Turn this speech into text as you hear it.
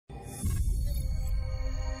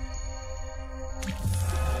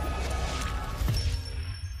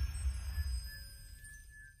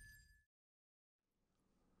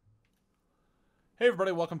Hey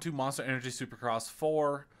everybody, welcome to Monster Energy Supercross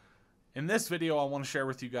 4. In this video, I want to share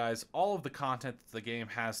with you guys all of the content that the game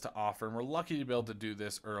has to offer, and we're lucky to be able to do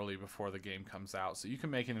this early before the game comes out, so you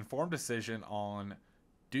can make an informed decision on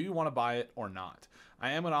do you want to buy it or not.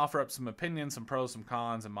 I am going to offer up some opinions, some pros, some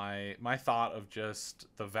cons, and my thought of just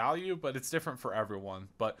the value, but it's different for everyone.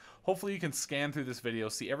 But hopefully you can scan through this video,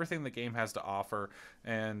 see everything the game has to offer,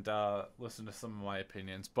 and listen to some of my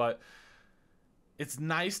opinions. But it's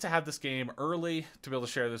nice to have this game early to be able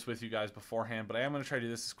to share this with you guys beforehand, but I am going to try to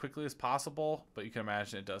do this as quickly as possible, but you can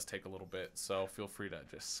imagine it does take a little bit, so feel free to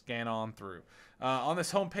just scan on through. On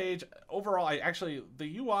this homepage, overall,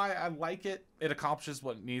 the UI, I like it. It accomplishes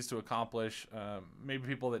what it needs to accomplish. Maybe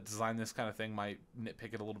people that design this kind of thing might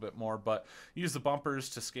nitpick it a little bit more, but use the bumpers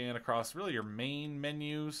to scan across really your main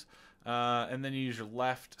menus, and then you use your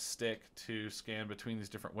left stick to scan between these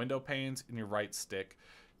different window panes, and your right stick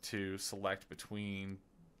to select between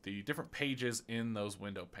the different pages in those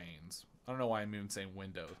window panes. I don't know why I'm even saying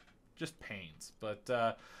window, just panes. But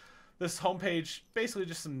this homepage, basically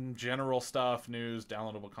just some general stuff, news,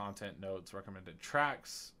 downloadable content, notes, recommended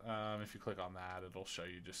tracks. If you click on that, it'll show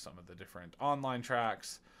you just some of the different online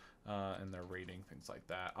tracks and their rating, things like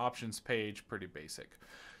that. Options page, pretty basic.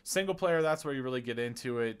 Single player, that's where you really get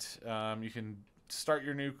into it. You can start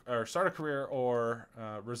a career or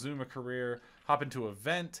resume a career, hop into an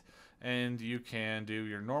event, and you can do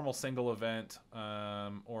your normal single event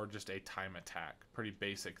or just a time attack. Pretty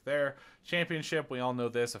basic there. Championship, we all know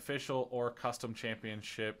this, official or custom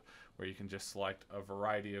championship, where you can just select a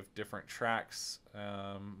variety of different tracks,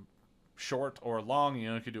 short or long.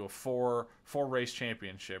 You could do a four race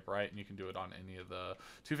championship, right? And you can do it on any of the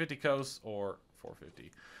 250 coasts or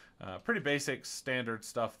 450. Pretty basic standard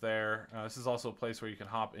stuff there. This is also a place where you can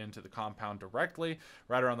hop into the compound directly,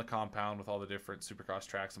 right around the compound with all the different Supercross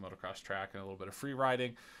tracks and motocross track and a little bit of free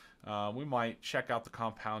riding. We might check out the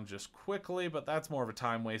compound just quickly, but that's more of a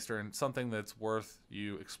time waster and something that's worth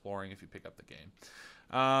you exploring if you pick up the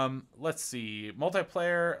game. Let's see.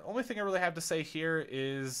 Multiplayer, only thing I really have to say here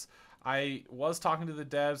is I was talking to the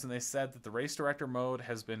devs and they said that the race director mode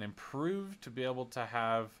has been improved to be able to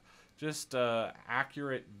have just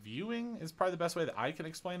accurate viewing is probably the best way that I can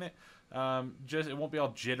explain it. It won't be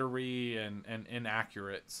all jittery and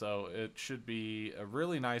inaccurate, so it should be a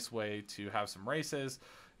really nice way to have some races.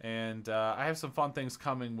 And I have some fun things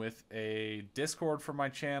coming with a Discord for my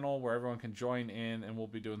channel where everyone can join in, and we'll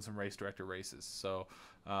be doing some race director races. So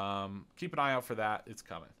keep an eye out for that. It's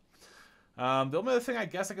coming. The only other thing I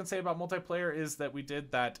guess I can say about multiplayer is that we did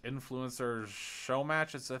that influencer show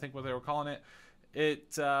match. It's I think what they were calling it.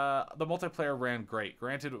 The multiplayer ran great.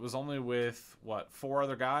 Granted, it was only with 4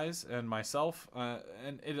 other guys and myself,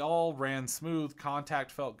 and it all ran smooth.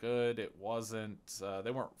 Contact felt good. It wasn't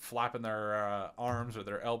they weren't flapping their arms or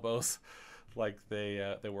their elbows like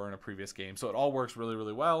they were in a previous game. So it all works really,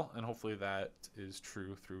 really well, and hopefully that is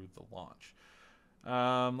true through the launch.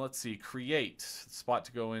 Let's see, create spot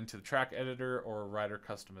to go into the track editor or rider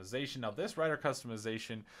customization. Now this rider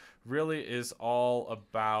customization really is all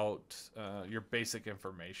about your basic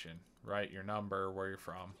information, right? Your number, where you're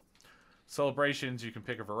from. Celebrations, you can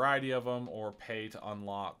pick a variety of them or pay to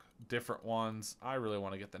unlock different ones. I really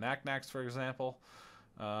want to get the knack-knacks, for example,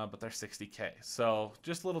 but they're 60K. So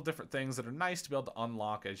just little different things that are nice to be able to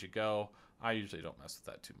unlock as you go. I usually don't mess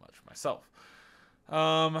with that too much myself.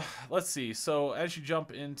 Let's see. So as you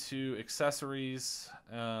jump into accessories,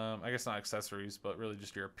 I guess not accessories, but really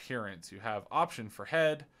just your appearance, you have option for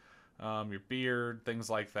head, your beard, things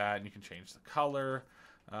like that, and you can change the color,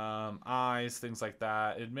 eyes, things like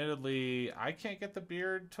that. Admittedly, I can't get the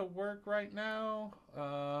beard to work right now.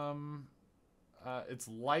 It's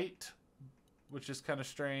light, which is kind of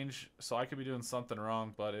strange, so I could be doing something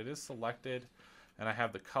wrong, but it is selected, and I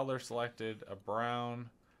have the color selected, a brown.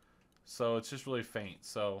 So it's just really faint,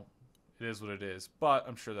 so it is what it is, but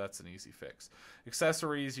I'm sure that's an easy fix.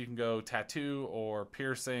 Accessories, you can go tattoo or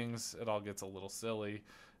piercings. It all gets a little silly,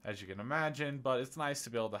 as you can imagine, but it's nice to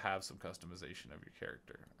be able to have some customization of your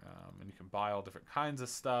character. And you can buy all different kinds of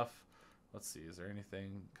stuff. Let's see, is there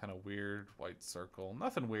anything kind of weird? White circle,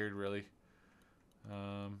 nothing weird really.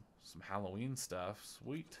 Some Halloween stuff,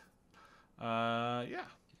 sweet. Yeah.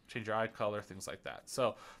 Change your eye color, things like that.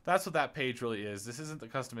 So that's what that page really is. This isn't the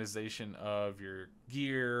customization of your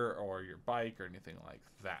gear or your bike or anything like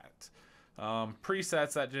that.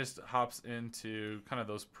 Presets, that just hops into kind of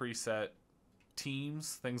those preset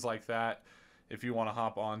teams, things like that. If you want to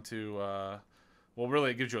hop onto well,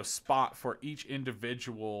 really it gives you a spot for each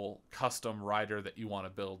individual custom rider that you want to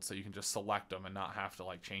build, so you can just select them and not have to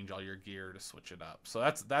like change all your gear to switch it up. So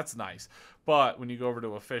that's nice. But when you go over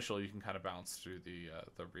to official, you can kind of bounce through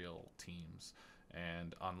the real teams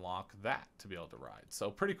and unlock that to be able to ride.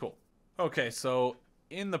 So pretty cool. Okay, so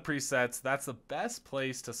in the presets, that's the best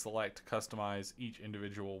place to select customize each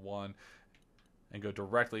individual one and go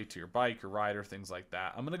directly to your bike, your rider, things like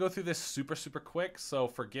that. I'm going to go through this super quick, so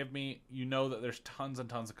forgive me. You know that there's tons and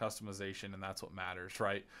tons of customization, and that's what matters,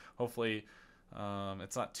 right? Hopefully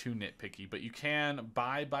it's not too nitpicky, but you can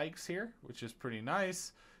buy bikes here, which is pretty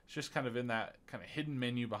nice. It's just kind of in that kind of hidden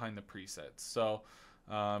menu behind the presets. So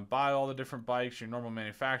buy all the different bikes, your normal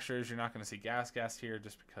manufacturers. You're not going to see Gas here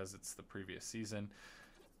just because it's the previous season.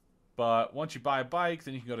 But once you buy a bike,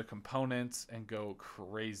 then you can go to components and go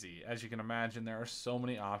crazy. As you can imagine, there are so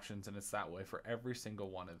many options, and it's that way for every single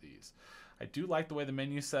one of these. I do like the way the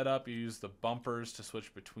menu's set up. You use the bumpers to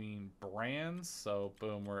switch between brands. So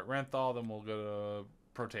boom, we're at Renthal, then we'll go to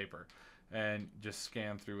Pro Taper and just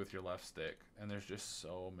scan through with your left stick. And there's just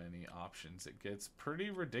so many options. It gets pretty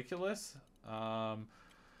ridiculous.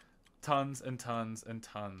 Tons and tons and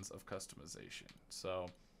tons of customization. So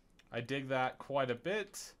I dig that quite a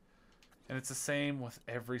bit. And it's the same with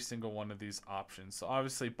every single one of these options. So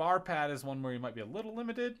obviously bar pad is one where you might be a little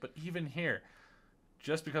limited, but even here,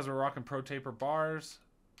 just because we're rocking Pro Taper bars,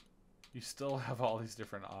 you still have all these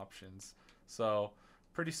different options. So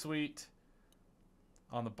pretty sweet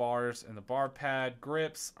on the bars and the bar pad.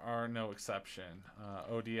 Grips are no exception.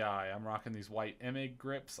 ODI, I'm rocking these white Emig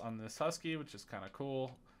grips on this Husky, which is kind of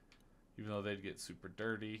cool, even though they'd get super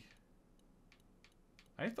dirty.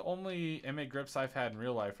 I think the only Emig grips I've had in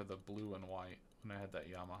real life are the blue and white when I had that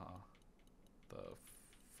Yamaha, the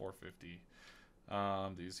 450.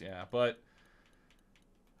 These, yeah, but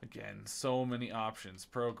again, so many options.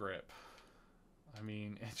 Pro grip. I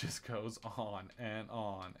mean, it just goes on and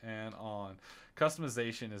on and on.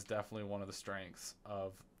 Customization is definitely one of the strengths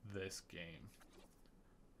of this game.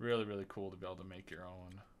 Really cool to be able to make your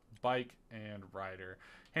own bike and rider.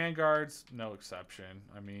 Handguards, no exception.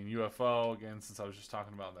 I mean, UFO, again, since I was just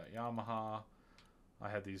talking about that Yamaha, I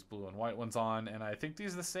had these blue and white ones on, and I think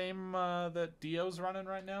these are the same that Dio's running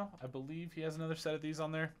right now. I believe he has another set of these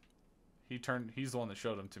on there. He's the one that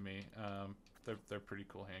showed them to me. They're pretty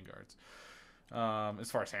cool handguards. As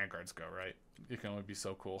far as handguards go, right? It can only be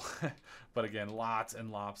so cool. But again, lots and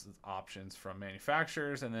lots of options from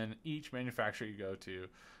manufacturers, and then each manufacturer you go to,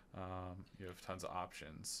 you have tons of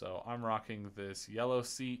options. So I'm rocking this yellow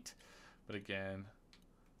seat, but again,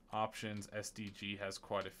 options. SDG has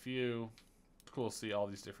quite a few. It's cool to see all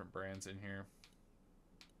these different brands in here.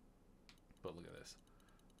 But look at this.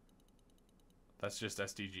 That's just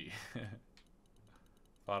SDG.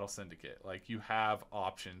 Bottle Syndicate. Like, you have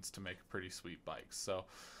options to make pretty sweet bikes. So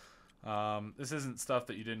this isn't stuff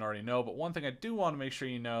that you didn't already know, but one thing I do want to make sure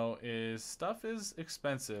you know is stuff is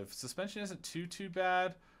expensive. Suspension isn't too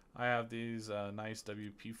bad. I have these nice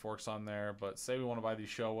WP forks on there, but say we want to buy these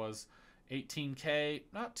Showas, $18K,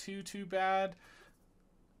 not too bad.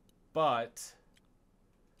 But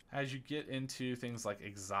as you get into things like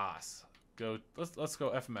exhaust, let's go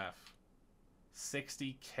FMF.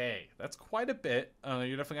 $60K. That's quite a bit.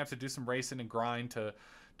 You're definitely gonna have to do some racing and grind to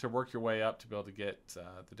work your way up to be able to get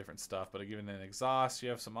the different stuff. But given an exhaust, you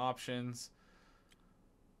have some options.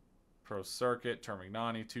 Pro Circuit,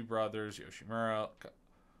 Termignani, Two Brothers, Yoshimura,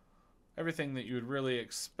 everything that you would really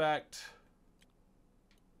expect.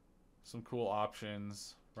 Some cool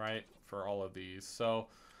options, right, for all of these. So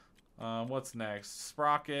what's next?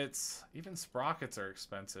 Sprockets. Even sprockets are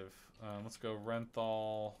expensive. Let's go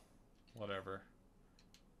Renthal, whatever.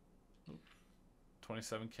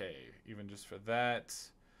 27K, even just for that.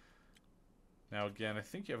 Now again, I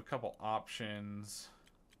think you have a couple options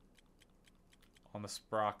on the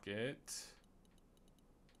sprocket.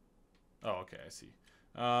 Oh, okay, I see.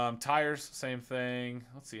 Tires, same thing.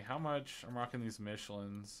 Let's see how much I'm rocking these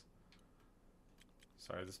Michelins.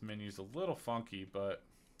 Sorry, this menu's a little funky, but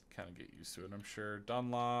kind of get used to it, I'm sure.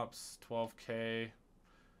 Dunlops, 12K.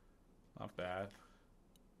 Not bad.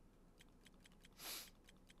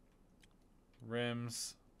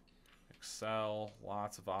 Rims, Excel,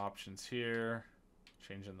 lots of options here.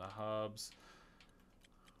 Changing the hubs.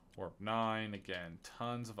 Warp 9, again,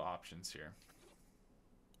 tons of options here.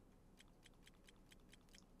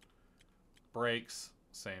 Brakes,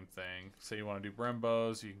 same thing. Say you want to do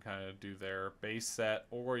Brembos, you can kind of do their base set,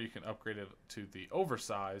 or you can upgrade it to the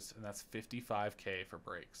oversized, and that's 55K for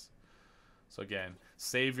brakes. So again,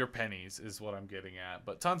 save your pennies is what I'm getting at.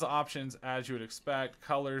 But tons of options, as you would expect.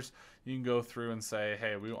 Colors, you can go through and say,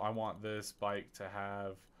 hey, I want this bike to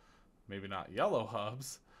have maybe not yellow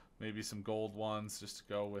hubs, maybe some gold ones just to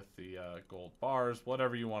go with the gold bars,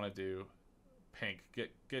 whatever you want to do. pink.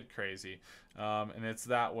 Get crazy. And it's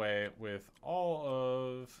that way with all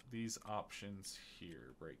of these options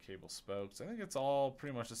here. Brake cable spokes. I think it's all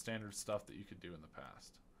pretty much the standard stuff that you could do in the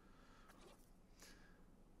past.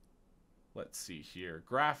 Let's see here.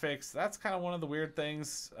 Graphics. That's kind of one of the weird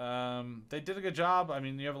things. They did a good job. I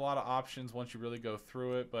mean, you have a lot of options once you really go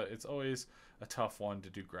through it, but it's always a tough one to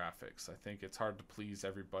do graphics. I think it's hard to please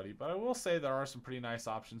everybody, but I will say there are some pretty nice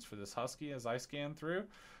options for this Husky as I scan through.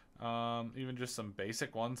 Even just some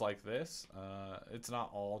basic ones like this. It's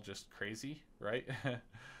not all just crazy, right?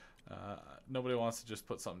 Nobody wants to just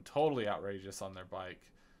put something totally outrageous on their bike.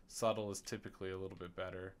 Subtle is typically a little bit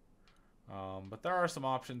better. But there are some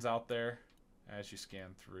options out there as you scan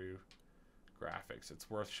through graphics. It's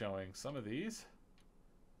worth showing some of these.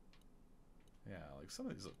 Yeah, like some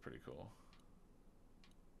of these look pretty cool.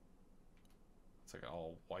 It's like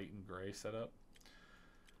all white and gray setup.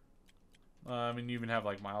 I mean, you even have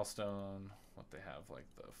like Milestone. What they have, like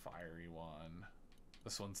the fiery one.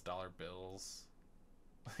 This one's dollar bills.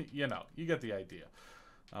 You know, you get the idea.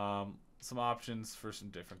 Some options for some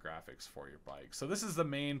different graphics for your bike. So this is the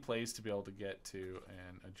main place to be able to get to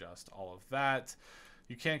and adjust all of that.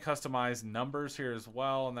 You can customize numbers here as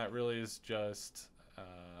well, and that really is just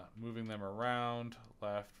moving them around,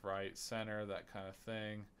 left, right, center, that kind of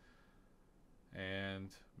thing, and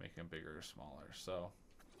making them bigger or smaller. So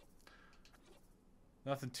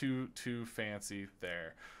nothing too fancy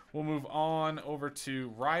there. We'll move on over to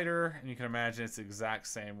rider, and you can imagine it's the exact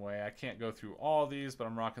same way. I can't go through all these, but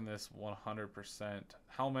I'm rocking this 100%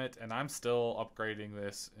 helmet, and I'm still upgrading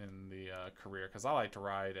this in the career because I like to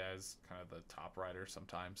ride as kind of the top rider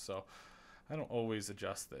sometimes, so I don't always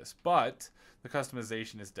adjust this. But the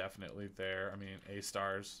customization is definitely there. I mean,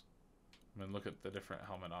 A-stars. I mean, look at the different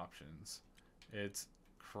helmet options. It's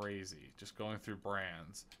crazy just going through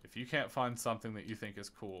brands. If you can't find something that you think is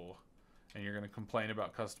cool and you're going to complain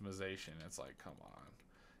about customization, it's like, come on.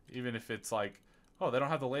 Even if it's like, oh, they don't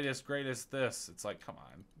have the latest, greatest this, it's like, come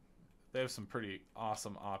on. They have some pretty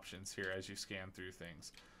awesome options here as you scan through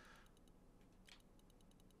things.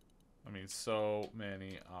 I mean, so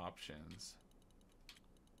many options.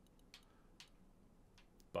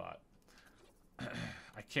 But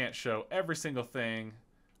I can't show every single thing.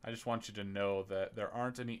 I just want you to know that there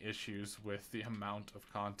aren't any issues with the amount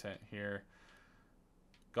of content here.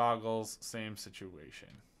 Goggles, same situation.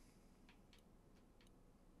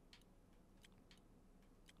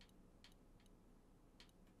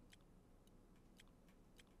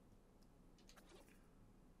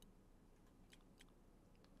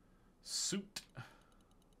 Suit.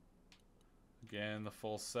 Again, the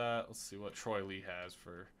full set. Let's see what Troy Lee has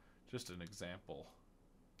for just an example.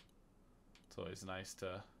 It's always nice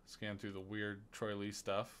to scan through the weird Troy Lee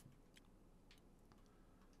stuff.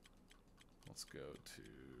 Let's go to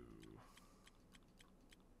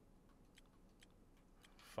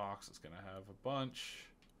Fox. Is going to have a bunch.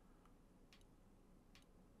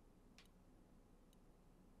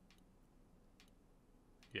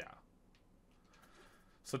 Yeah.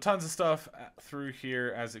 So tons of stuff through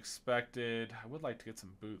here as expected. I would like to get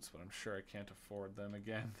some boots, but I'm sure I can't afford them.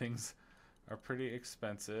 Again, things are pretty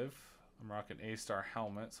expensive. I'm rocking A-Star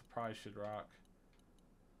helmet, so probably should rock.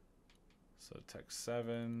 So Tech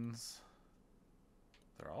 7s.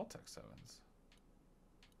 They're all Tech 7s.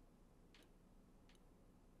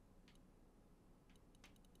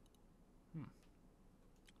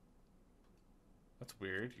 That's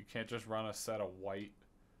weird. You can't just run a set of white,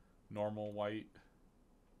 normal white.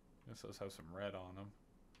 I guess those have some red on them.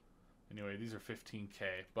 Anyway, these are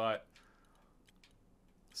 15K, but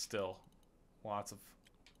still, lots of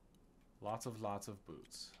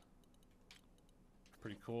boots.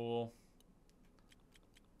 Pretty cool.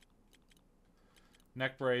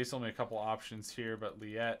 Neck brace, only a couple options here, but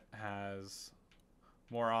Liette has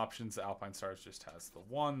more options. The Alpine Stars just has the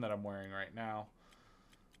one that I'm wearing right now.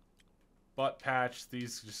 Butt patch,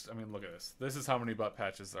 these just, I mean, look at this. This is how many butt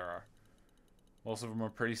patches there are. Most of them are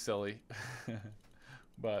pretty silly,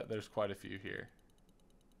 but there's quite a few here.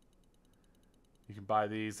 You can buy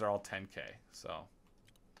these, they're all 10K, so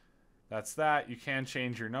that's that. You can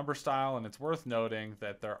change your number style, and it's worth noting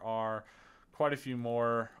that there are quite a few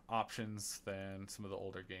more options than some of the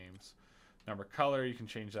older games. Number color, you can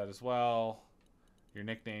change that as well. Your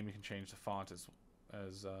nickname, you can change the font as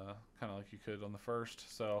kind of like you could on the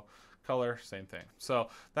first. So color, same thing. So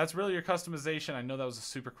that's really your customization. I know that was a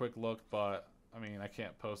super quick look, but I mean, I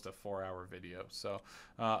can't post a 4-hour video. So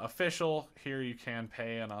official, here you can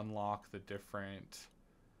pay and unlock the different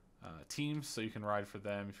teams, so you can ride for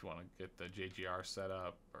them if you want to get the JGR set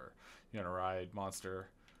up, or you want to ride Monster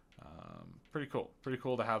Pretty cool. Pretty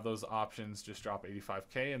cool to have those options. Just drop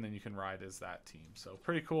 85K and then you can ride as that team. So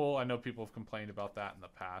pretty cool. I know people have complained about that in the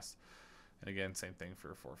past. And again, same thing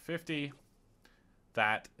for 450.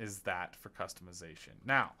 That is that for customization.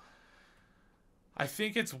 Now, I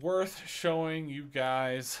think it's worth showing you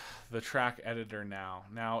guys the track editor now.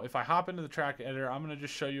 Now, if I hop into the track editor, I'm going to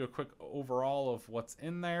just show you a quick overall of what's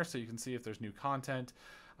in there so you can see if there's new content.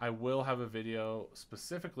 I will have a video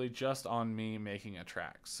specifically just on me making a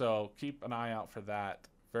track. So keep an eye out for that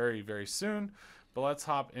very, very soon. But let's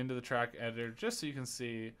hop into the track editor just so you can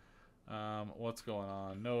see what's going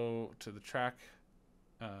on. To the track,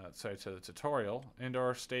 to the tutorial.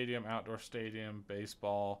 Indoor stadium, outdoor stadium,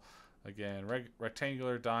 baseball. Again,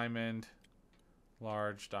 rectangular diamond,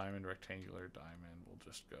 large diamond, rectangular diamond. We'll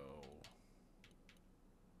just go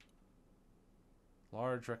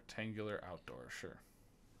large rectangular outdoor, sure.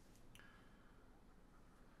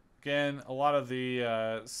 Again, a lot of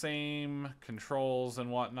the same controls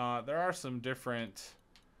and whatnot. There are some different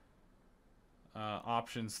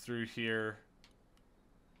options through here,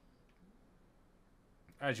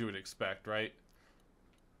 as you would expect, right?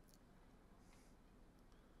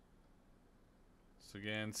 So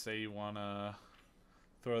again, say you want to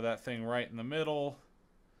throw that thing right in the middle.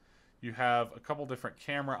 You have a couple different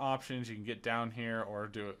camera options. You can get down here or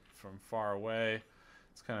do it from far away.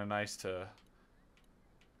 It's kind of nice to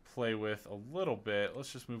play with a little bit.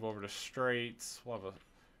 Let's just move over to straights. We'll have a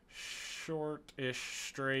short-ish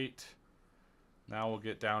straight. Now we'll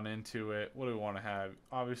get down into it. What do we want to have?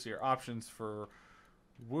 Obviously, your options for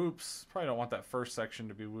whoops. Probably don't want that first section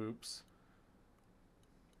to be whoops.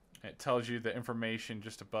 It tells you the information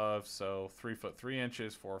just above. So 3 foot 3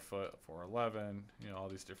 inches, 4 foot 4'11". You know, all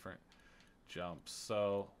these different jumps.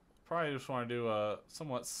 So probably just want to do a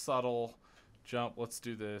somewhat subtle jump. Let's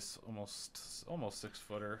do this almost 6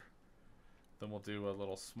 footer. Then we'll do a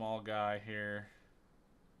little small guy here.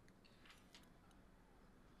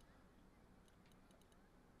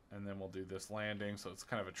 And then we'll do this landing. So it's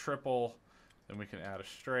kind of a triple. Then we can add a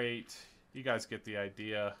straight. You guys get the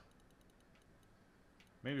idea.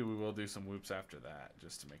 Maybe we will do some whoops after that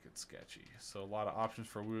just to make it sketchy. So a lot of options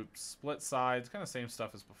for whoops. Split sides, kind of same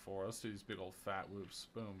stuff as before. Let's do these big old fat whoops.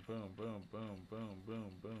 Boom, boom, boom, boom, boom,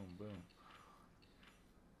 boom, boom, boom.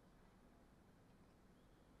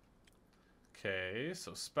 Okay,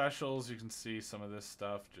 so specials, you can see some of this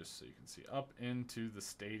stuff just so you can see up into the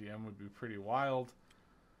stadium would be pretty wild.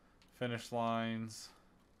 Finish lines.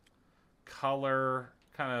 Color,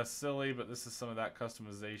 kind of silly, but this is some of that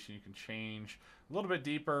customization you can change. A little bit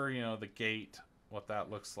deeper, you know, the gate, what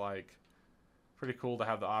that looks like. Pretty cool to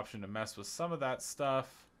have the option to mess with some of that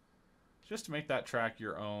stuff just to make that track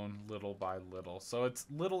your own little by little. So it's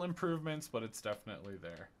little improvements, but it's definitely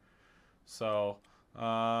there. So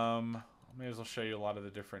may as well show you a lot of the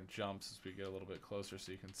different jumps as we get a little bit closer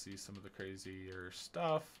so you can see some of the crazier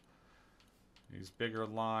stuff. These bigger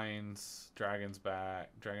lines, dragon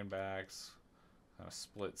backs, kind of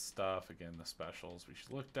split stuff. Again, the specials we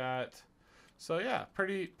looked at. So yeah,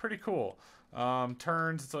 pretty cool.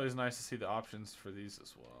 Turns, it's always nice to see the options for these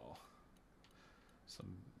as well.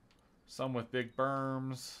 Some with big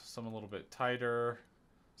berms, some a little bit tighter,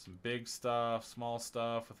 some big stuff, small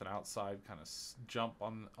stuff with an outside kind of jump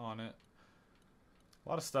on it. A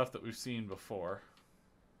lot of stuff that we've seen before.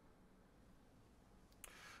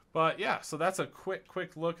 But yeah, so that's a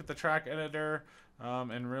quick look at the track editor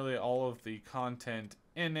and really all of the content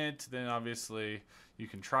in it. Then obviously you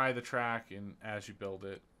can try the track and as you build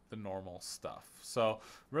it, the normal stuff. So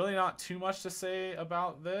really not too much to say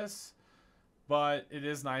about this, but it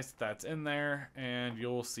is nice that that's in there and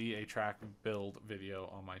you'll see a track build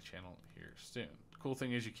video on my channel here soon. The cool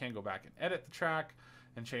thing is you can go back and edit the track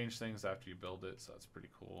and change things after you build it, so that's pretty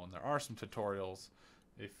cool. And there are some tutorials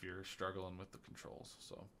if you're struggling with the controls.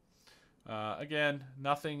 So again,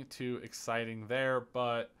 nothing too exciting there,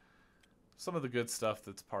 but some of the good stuff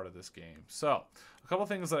that's part of this game. So a couple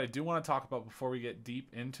things that I do want to talk about before we get deep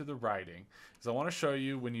into the writing is I want to show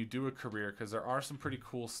you when you do a career, because there are some pretty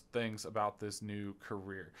cool things about this new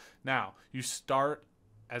career. Now, you start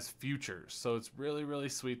as futures, so it's really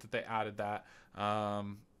sweet that they added that.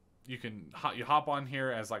 You hop on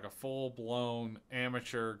here as like a full-blown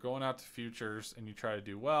amateur going out to futures and you try to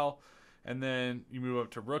do well, and then you move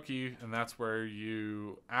up to rookie, and that's where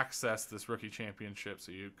you access this rookie championship.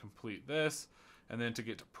 So you complete this, and then to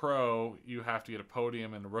get to pro you have to get a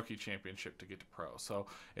podium and a rookie championship to get to pro. So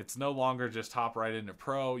it's no longer just hop right into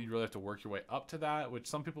pro. You really have to work your way up to that, which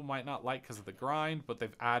some people might not like because of the grind, but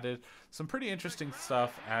they've added some pretty interesting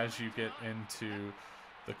stuff as you get into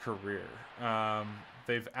the career.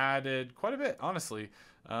 They've added quite a bit, honestly.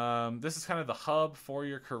 This is kind of the hub for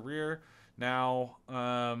your career. Now,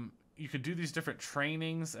 you can do these different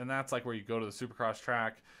trainings, and that's like where you go to the Supercross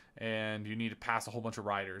track and you need to pass a whole bunch of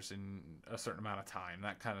riders in a certain amount of time,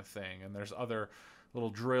 that kind of thing. And there's other little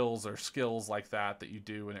drills or skills like that that you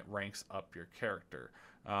do, and it ranks up your character.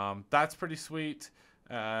 That's pretty sweet.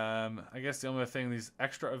 I guess the only thing, these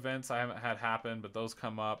extra events I haven't had happen, but those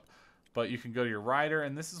come up. But you can go to your rider,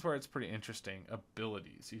 and this is where it's pretty interesting.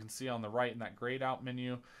 Abilities. You can see on the right in that grayed out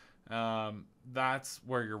menu, that's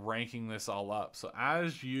where you're ranking this all up. So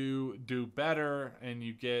as you do better and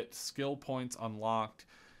you get skill points unlocked,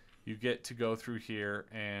 you get to go through here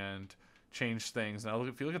and change things. Now,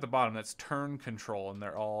 if you look at the bottom, that's turn control, and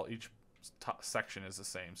they're all, each section is the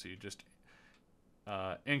same. So you just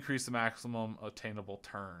increase the maximum attainable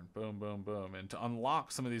turn. Boom, boom, boom. And to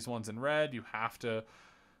unlock some of these ones in red, you have to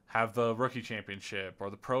have the rookie championship or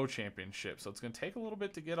the pro championship. So it's going to take a little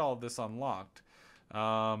bit to get all of this unlocked.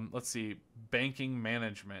 Let's see, banking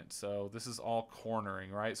management. So this is all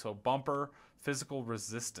cornering, right? So bumper, physical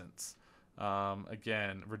resistance.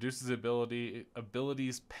 Again, reduces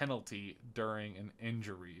abilities penalty during an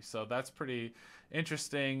injury. So that's pretty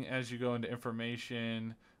interesting. As you go into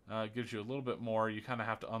information, it gives you a little bit more. You kind of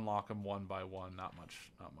have to unlock them one by one. Not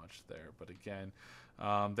much there. But again,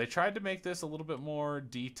 they tried to make this a little bit more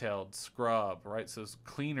detailed. Scrub, right? So it's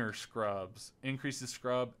cleaner scrubs, increases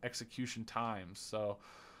scrub execution times. So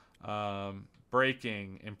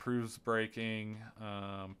braking, improves braking,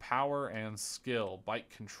 power and skill, bike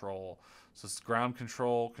control. So it's ground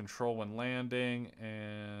control, control when landing,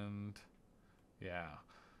 and yeah,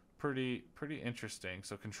 pretty interesting.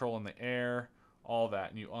 So control in the air, all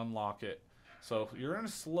that, and you unlock it. So you're going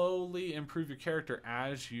to slowly improve your character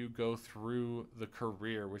as you go through the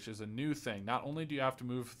career, which is a new thing. Not only do you have to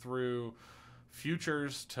move through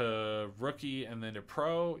futures to rookie and then to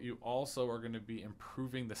pro, you also are going to be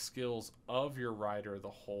improving the skills of your rider the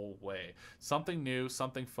whole way. Something new,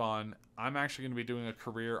 something fun. I'm actually going to be doing a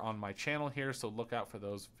career on my channel here, so look out for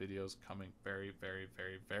those videos coming very, very,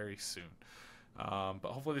 very, very soon.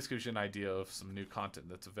 But hopefully this gives you an idea of some new content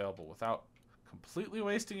that's available without completely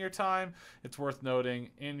wasting your time. It's worth noting,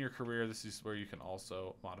 in your career, this is where you can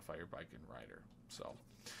also modify your bike and rider. So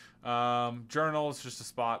journal is just a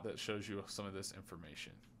spot that shows you some of this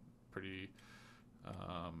information. Pretty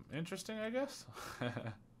interesting, I guess.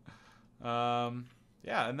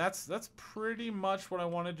 Yeah, and that's pretty much what I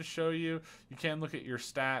wanted to show you. You can look at your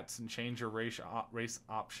stats and change your race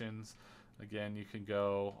options. Again, you can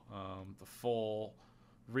go the full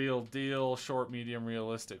real deal, short, medium,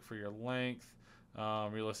 realistic for your length,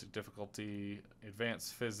 realistic difficulty,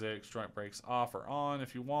 advanced physics, joint brakes off or on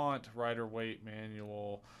if you want, rider weight,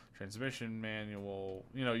 manual, transmission manual.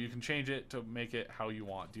 You know, you can change it to make it how you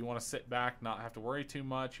want. Do you want to sit back, not have to worry too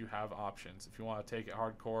much? You have options. If you want to take it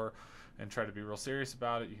hardcore and try to be real serious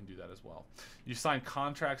about it, you can do that as well. You sign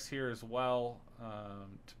contracts here as well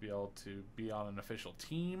to be able to be on an official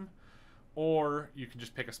team. Or you can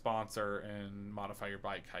just pick a sponsor and modify your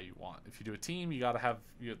bike how you want. If you do a team, you got to have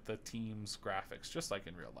the team's graphics, just like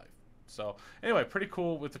in real life. So anyway, pretty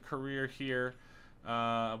cool with the career here.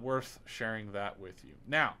 Worth sharing that with you.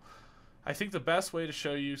 Now, I think the best way to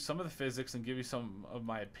show you some of the physics and give you some of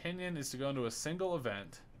my opinion is to go into a single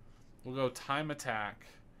event. We'll go time attack,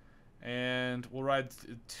 and we'll ride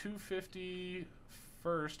 250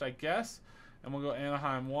 first, I guess. And we'll go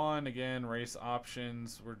Anaheim 1, again, race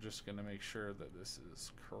options. We're just going to make sure that this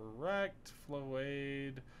is correct. Flow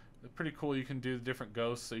aid. Pretty cool. You can do the different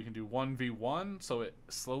ghosts. So you can do 1v1, so it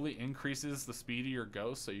slowly increases the speed of your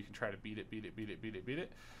ghost, so you can try to beat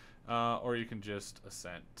it. Or you can just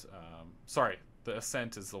ascent. Sorry, the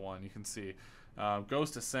ascent is the one you can see.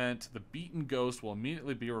 Ghost ascent. The beaten ghost will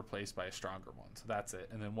immediately be replaced by a stronger one. So that's it.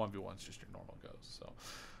 And then 1v1 is just your normal ghost. So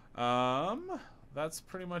that's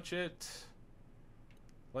pretty much it.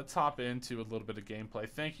 Let's hop into a little bit of gameplay.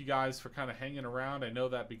 Thank you guys for kind of hanging around. I know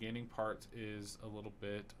that beginning part is a little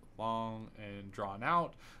bit long and drawn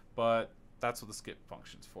out, but that's what the skip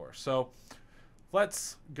function's for. So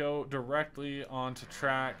let's go directly onto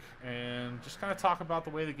track and just kind of talk about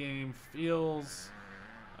the way the game feels.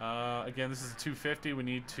 Again, this is a 250. We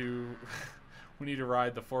need to we need to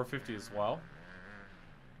ride the 450 as well.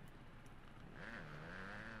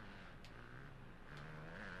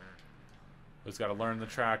 It's got to learn the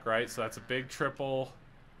track, right? So that's a big triple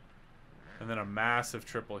and then a massive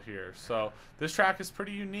triple here. So this track is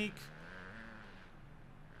pretty unique.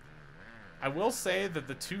 I will say that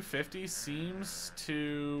the 250 seems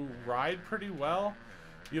to ride pretty well.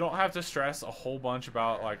 you don't have to stress a whole bunch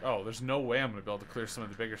about like, oh, there's no way I'm going to be able to clear some of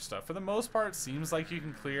the bigger stuff. For the most part, it seems like you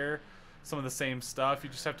can clear some of the same stuff. You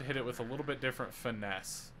just have to hit it with a little bit different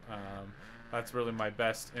finesse. That's really my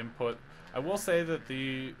best input. I will say that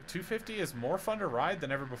the 250 is more fun to ride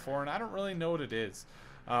than ever before, and I don't really know what it is.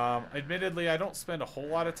 Admittedly, I don't spend a whole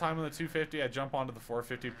lot of time on the 250. I jump onto the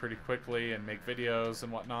 450 pretty quickly and make videos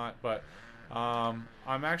and whatnot, but I'm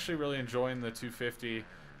actually really enjoying the 250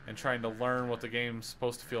 and trying to learn what the game's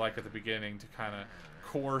supposed to feel like at the beginning to kind of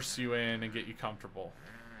coerce you in and get you comfortable.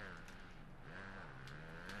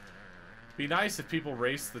 Be nice if people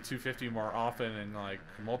race the 250 more often in like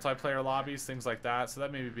multiplayer lobbies, things like that, so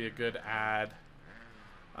that maybe be a good add.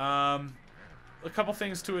 A couple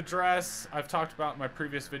things to address. I've talked about in my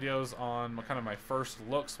previous videos on kind of my first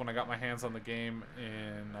looks when I got my hands on the game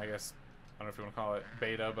in, I guess, I don't know if you want to call it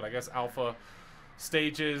beta, but I guess alpha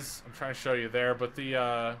stages. I'm trying to show you there, but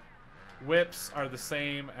the whips are the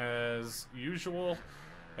same as usual.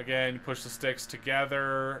 Again, you push the sticks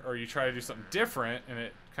together, or you try to do something different, and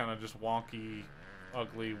it kind of just wonky,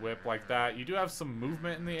 ugly whip like that. You do have some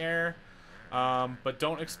movement in the air, but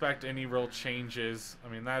don't expect any real changes. I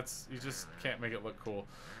mean, you just can't make it look cool.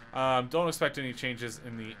 Don't expect any changes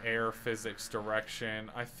in the air physics direction.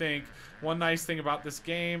 I think one nice thing about this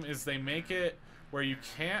game is they make it where you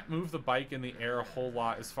can't move the bike in the air a whole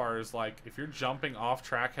lot, as far as like if you're jumping off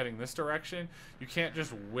track heading this direction, you can't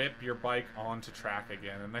just whip your bike onto track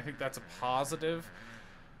again. And I think that's a positive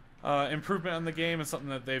improvement on the game, and something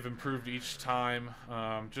that they've improved each time,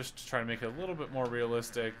 just to try to make it a little bit more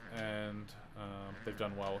realistic, and they've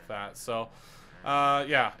done well with that. So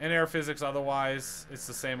yeah, in air physics otherwise it's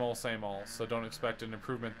the same old, so don't expect an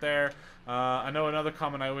improvement there. I know another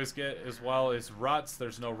comment I always get as well is ruts.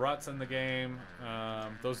 There's no ruts in the game.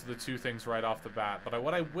 Those are the two things right off the bat. But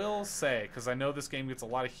what I will say, because I know this game gets a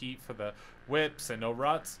lot of heat for the whips and no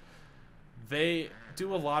ruts, they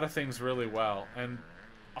do a lot of things really well, and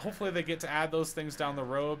hopefully they get to add those things down the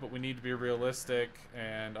road, but we need to be realistic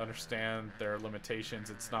and understand their limitations.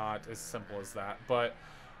 It's not as simple as that. But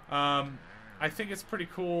I think it's pretty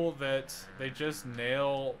cool that they just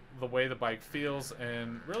nail the way the bike feels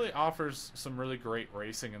and really offers some really great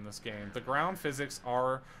racing in this game. The ground physics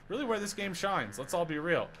are really where this game shines. Let's all be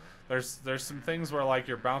real. There's some things where like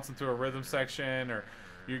you're bouncing through a rhythm section, or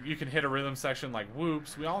you can hit a rhythm section like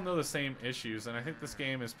whoops. We all know the same issues, and I think this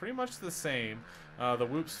game is pretty much the same. The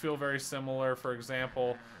whoops feel very similar, for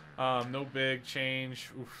example. No big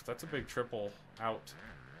change. Oof, that's a big triple out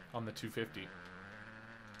on the 250.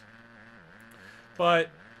 But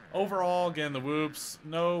overall, again, the whoops,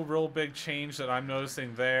 no real big change that I'm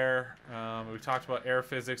noticing there. We talked about air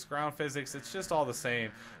physics, ground physics. It's just all the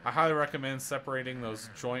same. I highly recommend separating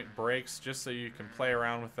those joint brakes just so you can play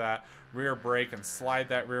around with that rear brake and slide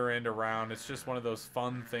that rear end around. It's just one of those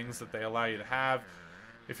fun things that they allow you to have.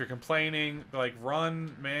 If you're complaining, like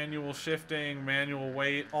run manual shifting, manual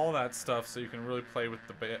weight, all that stuff, so you can really play with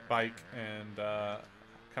the bike and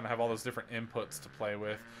kind of have all those different inputs to play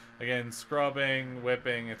with. Again, scrubbing,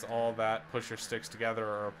 whipping, it's all that. Push your sticks together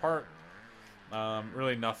or apart.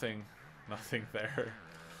 Really nothing there.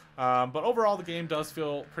 But overall, the game does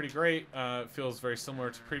feel pretty great. It feels very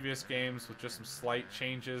similar to previous games with just some slight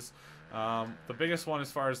changes. The biggest one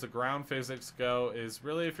as far as the ground physics go is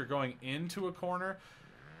really if you're going into a corner,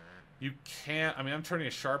 you can't, I mean, I'm turning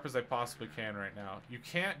as sharp as I possibly can right now. You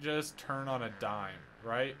can't just turn on a dime,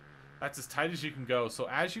 right? That's as tight as you can go. So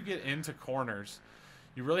as you get into corners,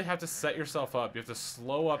 you really have to set yourself up. You have to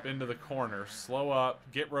slow up into the corner, slow up,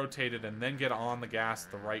 get rotated, and then get on the gas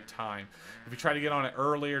at the right time. If you try to get on it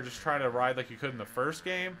earlier, just try to ride like you could in the first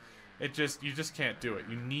game, you just can't do it.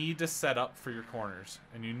 You need to set up for your corners,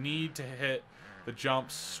 and you need to hit the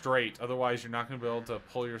jumps straight. Otherwise, you're not going to be able to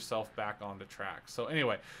pull yourself back onto track. So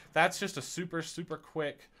anyway, that's just a super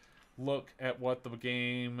quick look at what the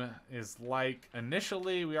game is like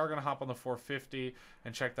initially. We are going to hop on the 450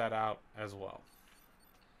 and check that out as well.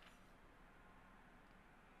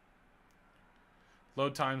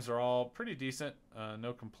 Load times are all pretty decent,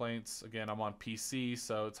 no complaints. Again, I'm on PC,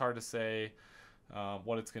 so it's hard to say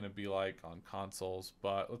what it's going to be like on consoles.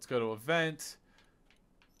 But let's go to event.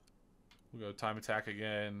 We'll go time attack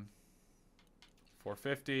again.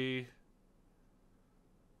 450.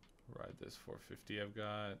 Ride this 450 I've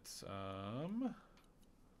got.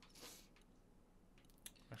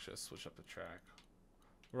 Actually, let's switch up the track.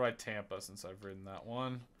 We'll ride Tampa since I've ridden that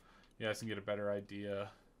one. You guys can get a better idea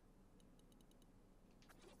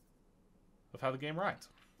of how the game rides.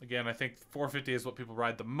 Again, I think 450 is what people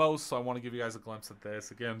ride the most, so I want to give you guys a glimpse at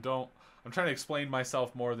this. Again, I'm trying to explain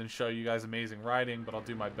myself more than show you guys amazing riding, but I'll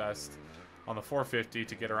do my best on the 450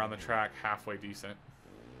 to get around the track halfway decent.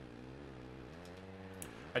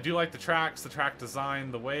 I do like the tracks, the track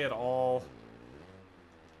design, the way it all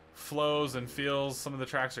flows and feels. Some of the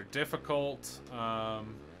tracks are difficult.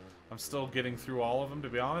 I'm still getting through all of them, to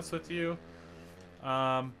be honest with you.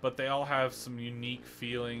 But they all have some unique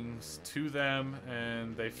feelings to them,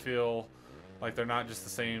 and they feel like they're not just the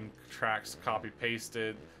same tracks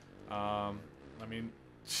copy-pasted. I mean,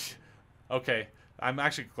 okay, I'm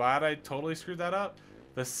actually glad I totally screwed that up.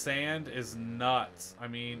 The sand is nuts. I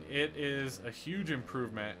mean, it is a huge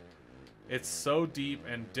improvement. It's so deep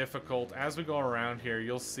and difficult. As we go around here,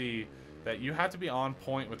 you'll see that you have to be on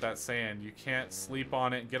point with that sand. You can't sleep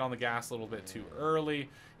on it and get on the gas a little bit too early.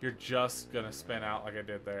 You're just gonna spin out like I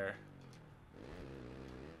did there.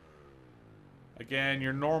 Again,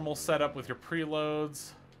 your normal setup with your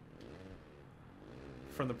preloads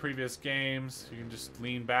from the previous games. You can just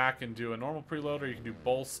lean back and do a normal preload, or you can do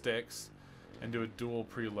both sticks and do a dual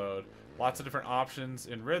preload. Lots of different options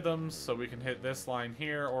in rhythms, so we can hit this line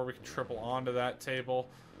here, or we can triple onto that table.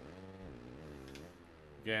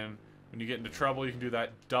 Again, when you get into trouble, you can do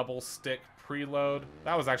that double stick preload.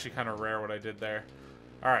 That was actually kind of rare what I did there.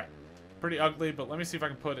 Alright, pretty ugly, but let me see if I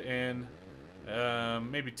can put in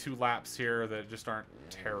maybe 2 laps here that just aren't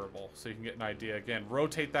terrible, so you can get an idea. Again,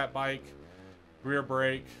 rotate that bike, rear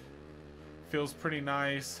brake, feels pretty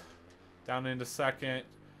nice, down into second.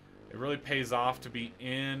 It really pays off to be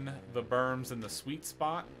in the berms in the sweet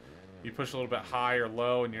spot. You push a little bit high or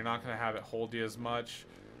low, and you're not going to have it hold you as much.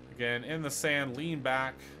 Again, in the sand, lean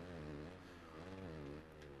back.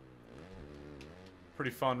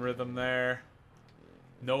 Pretty fun rhythm there.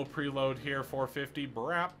 No preload here, 450,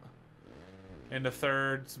 brap. Into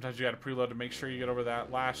third. Sometimes you got to preload to make sure you get over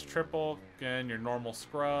that last triple. Again, your normal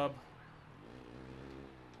scrub.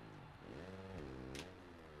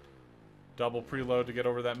 Double preload to get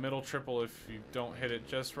over that middle triple if you don't hit it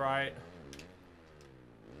just right.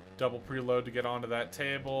 Double preload to get onto that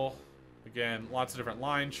table. Again, lots of different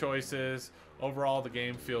line choices. Overall, the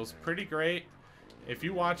game feels pretty great. If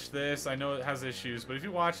you watch this, I know it has issues, but if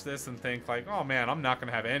you watch this and think like, oh man, I'm not going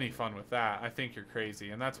to have any fun with that, I think you're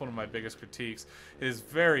crazy. And that's one of my biggest critiques. It is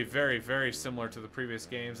very, very, very similar to the previous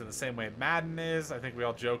games in the same way Madden is. I think we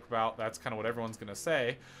all joke about that's kind of what everyone's going to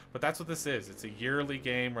say, but that's what this is. It's a yearly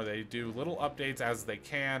game where they do little updates as they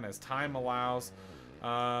can, as time allows.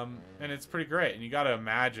 And it's pretty great. And you got to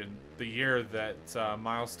imagine the year that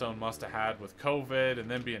Milestone must have had with COVID and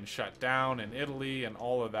then being shut down in Italy and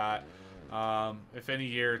all of that. If any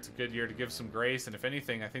year, it's a good year to give some grace, and if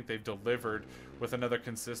anything, I think they've delivered with another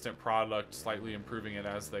consistent product, slightly improving it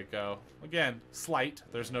as they go. Again, slight,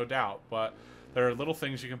 there's no doubt, but there are little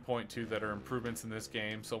things you can point to that are improvements in this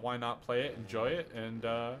game, so why not play it, enjoy it, and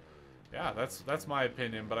yeah, that's my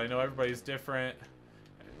opinion, but I know everybody's different.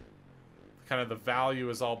 Kind of the value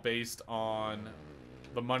is all based on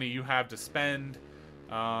the money you have to spend,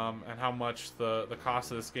 and how much the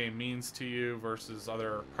cost of this game means to you versus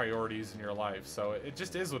other priorities in your life. So it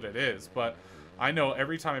just is what it is. But I know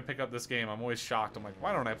every time I pick up this game, I'm always shocked. I'm like,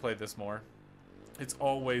 why don't I play this more? It's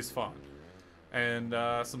always fun. And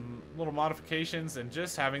some little modifications, and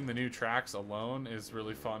just having the new tracks alone is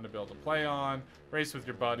really fun to be able to play on, race with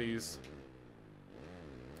your buddies.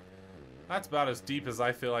 That's about as deep as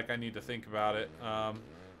I feel like I need to think about it.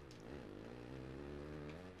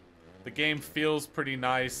 The game feels pretty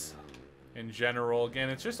nice in general. Again,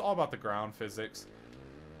 it's just all about the ground physics.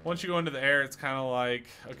 Once you go into the air, it's kind of like,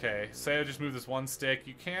 okay, say I just move this one stick.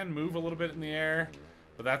 You can move a little bit in the air,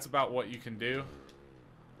 but that's about what you can do.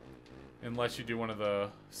 Unless you do one of the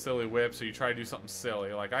silly whips, or you try to do something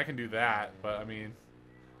silly. Like, I can do that, but I mean,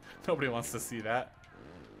 nobody wants to see that.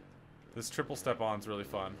 This triple step on is really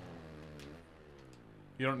fun.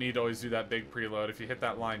 You don't need to always do that big preload. If you hit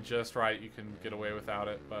that line just right, you can get away without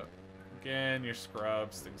it, but again, your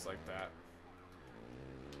scrubs, things like that.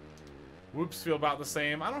 Whoops feel about the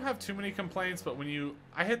same. I don't have too many complaints, but when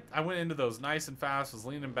I went into those nice and fast, was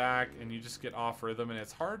leaning back, and you just get off rhythm, and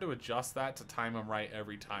it's hard to adjust that to time them right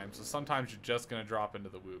every time. So sometimes you're just going to drop into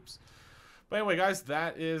the whoops. But anyway, guys,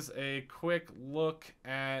 that is a quick look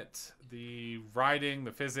at the riding,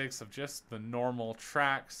 the physics of just the normal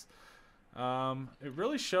tracks. It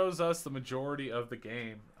really shows us the majority of the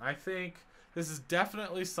game. I think this is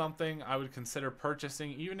definitely something I would consider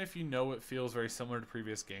purchasing, even if you know it feels very similar to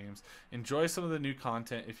previous games. Enjoy some of the new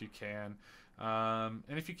content if you can. And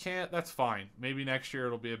if you can't, that's fine. Maybe next year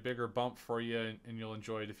it'll be a bigger bump for you, and you'll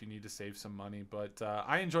enjoy it if you need to save some money. But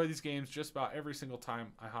I enjoy these games just about every single time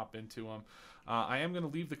I hop into them. I am going to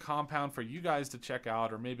leave the compound for you guys to check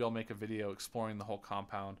out, or maybe I'll make a video exploring the whole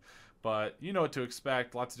compound. But you know what to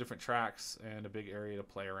expect. Lots of different tracks and a big area to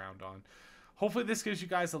play around on. hopefully this gives you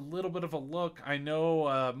guys a little bit of a look. I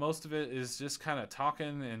know most of it is just kind of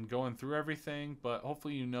talking and going through everything, but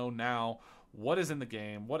hopefully you know now what is in the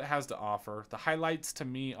game, what it has to offer. The highlights to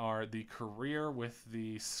me are the career with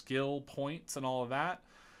the skill points and all of that.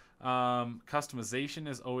 Customization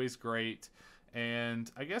is always great.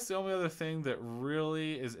 And I guess the only other thing that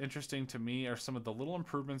really is interesting to me are some of the little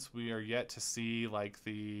improvements we are yet to see, like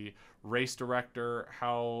the race director.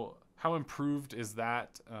 How improved is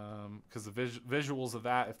that? Because the visuals of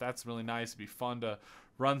that, if that's really nice, it'd be fun to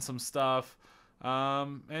run some stuff.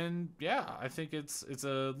 And yeah, I think it's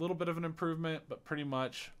a little bit of an improvement, but pretty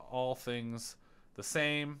much all things the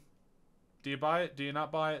same. Do you buy it? Do you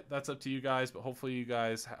not buy it? That's up to you guys, but hopefully you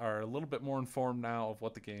guys are a little bit more informed now of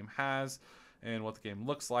what the game has and what the game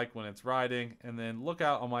looks like when it's riding. And then look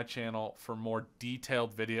out on my channel for more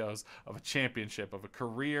detailed videos of a championship, of a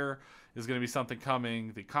career. Is going to be something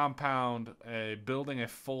coming, the compound, building a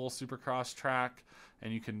full Supercross track,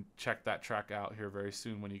 and you can check that track out here very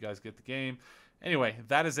soon when you guys get the game. Anyway,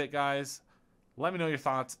 that is it, guys. Let me know your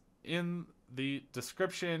thoughts in the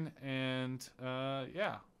description, and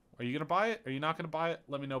yeah. Are you going to buy it? Are you not going to buy it?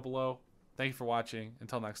 Let me know below. Thank you for watching.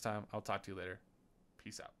 Until next time, I'll talk to you later.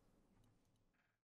 Peace out.